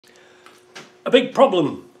A big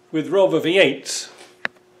problem with Rover V8s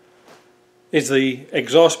is the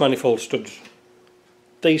exhaust manifold studs.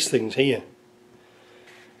 These things here.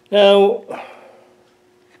 Now,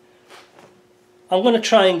 I'm going to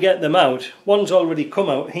try and get them out. One's already come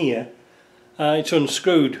out here. It's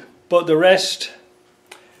unscrewed, but the rest,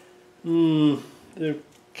 they're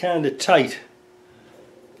kind of tight.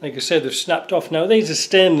 Like I said, they've snapped off. Now these are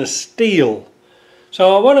stainless steel.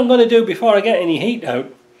 So what I'm going to do before I get any heat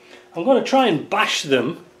out, I'm going to try and bash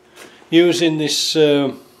them using this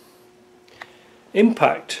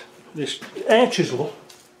impact, this air chisel.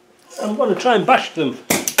 I'm going to try and bash them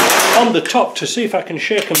on the top to see if I can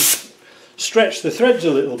shake them, stretch the threads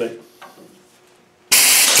a little bit.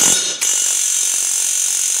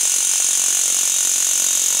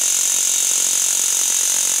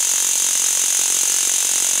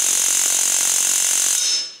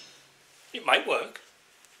 It might work.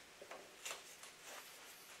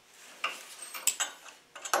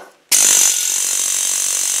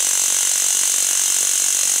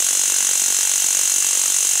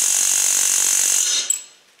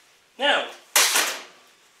 Now,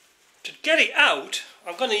 to get it out,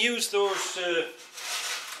 I'm going to use those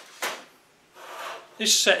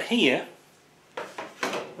this set here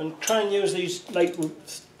and try and use these like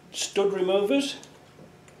stud removers.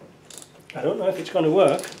 I don't know if it's going to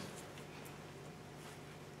work.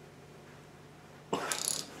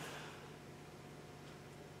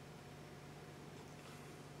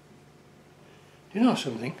 Do you know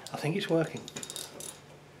something? I think it's working.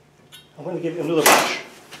 I'm going to give it another bash.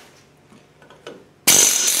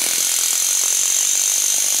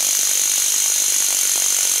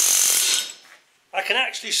 I can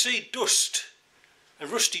actually see dust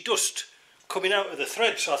and rusty dust coming out of the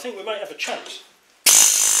thread, so I think we might have a chance.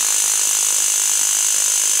 Let's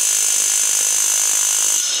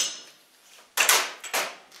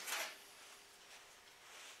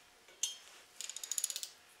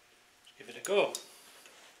give it a go.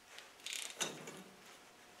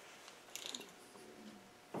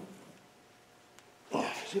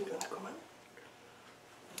 Is it going to come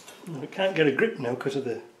out? We can't get a grip now because of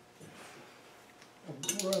the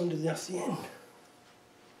rounded off the end.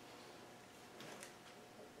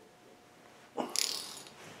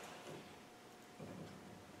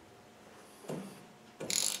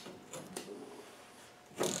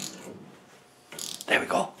 There we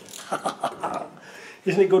go.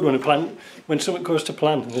 Isn't it good when something goes to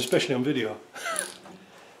plan, and especially on video?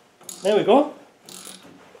 There we go.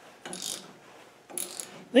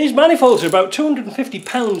 These manifolds are about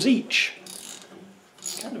 £250 each.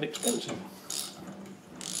 It's kind of expensive.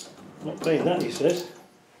 Not paying that, he says.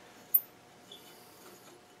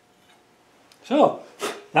 So,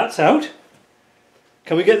 that's out.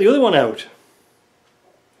 Can we get the other one out?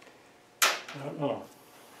 I don't know.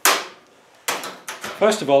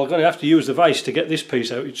 First of all, I'm going to have to use the vise to get this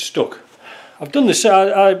piece out. It's stuck. I've done this.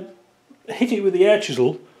 I hit it with the air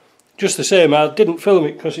chisel just the same. I didn't film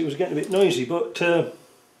it because it was getting a bit noisy, but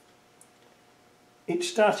it's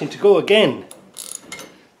starting to go again.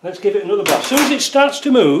 Let's give it another bash. As soon as it starts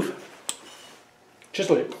to move,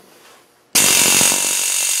 chisel it.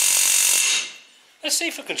 Let's see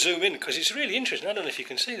if I can zoom in because it's really interesting. I don't know if you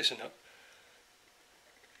can see this or not.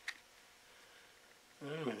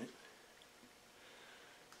 Wait a minute.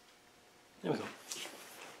 There we go.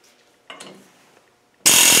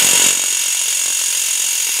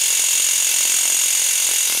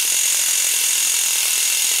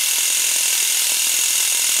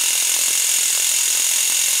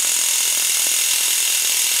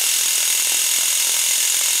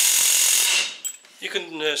 You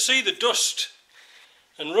can see the dust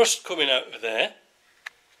and rust coming out of there,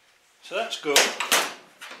 so that's good.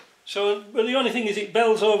 So, but the only thing is it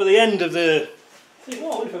bells over the end of the thing.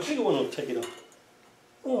 Oh, what if a bigger one will take it off?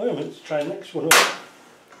 Oh, wait a minute, let's try the next one up.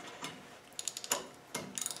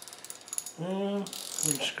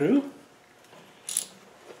 Unscrew.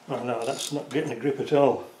 Oh no, that's not getting a grip at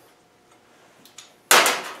all.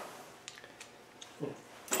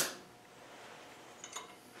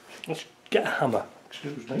 Let's get a hammer,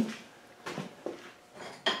 excuse me.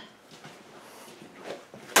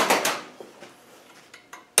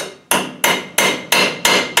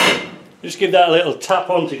 Just give that a little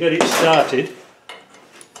tap on to get it started.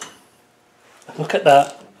 Look at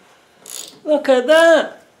that. Look at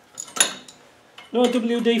that. No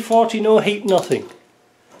WD-40, no heat, nothing.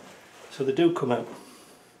 So they do come out.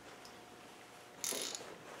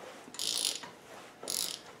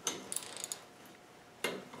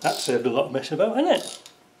 That saved a lot of mess about, hasn't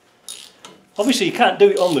it? Obviously you can't do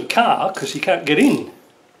it on the car because you can't get in.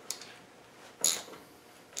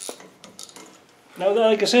 Now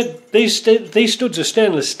like I said, these studs are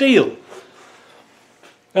stainless steel,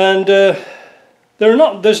 and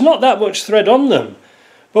there's not that much thread on them,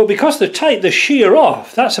 but because they're tight, they shear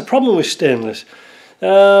off. That's a problem with stainless.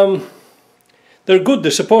 They're good.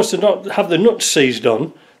 They're supposed to not have the nuts seized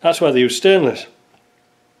on. That's why they use stainless,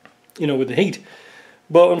 you know, with the heat.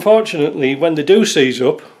 But unfortunately, when they do seize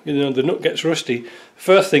up, you know, the nut gets rusty.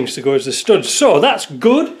 First things to go is the studs. So that's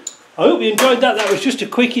good. I hope you enjoyed that. That was just a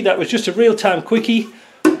quickie. That was just a real-time quickie.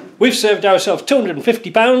 We've saved ourselves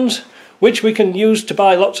 £250, which we can use to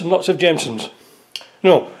buy lots and lots of Jamesons.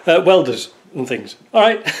 No, welders and things.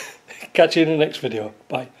 Alright, catch you in the next video.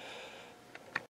 Bye.